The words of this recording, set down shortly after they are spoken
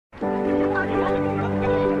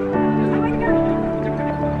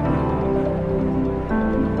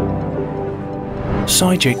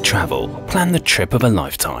Sygic Travel. Plan the trip of a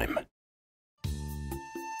lifetime.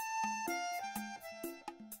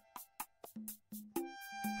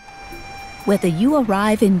 Whether you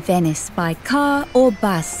arrive in Venice by car or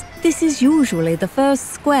bus, this is usually the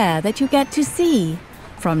first square that you get to see.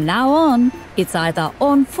 From now on, it's either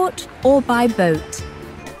on foot or by boat.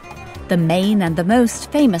 The main and the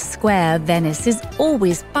most famous square, Venice, is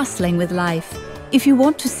always bustling with life. If you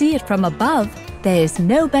want to see it from above, there is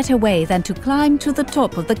no better way than to climb to the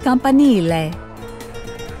top of the Campanile.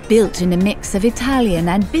 Built in a mix of Italian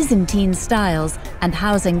and Byzantine styles and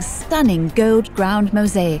housing stunning gold-ground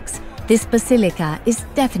mosaics, this basilica is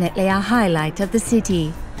definitely a highlight of the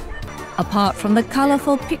city. Apart from the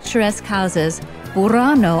colourful, picturesque houses,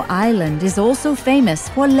 Burano Island is also famous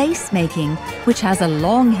for lace making, which has a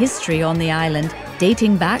long history on the island,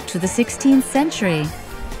 dating back to the 16th century.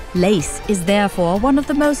 Lace is therefore one of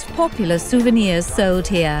the most popular souvenirs sold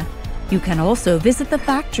here. You can also visit the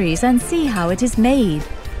factories and see how it is made.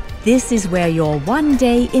 This is where your one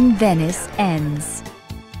day in Venice ends.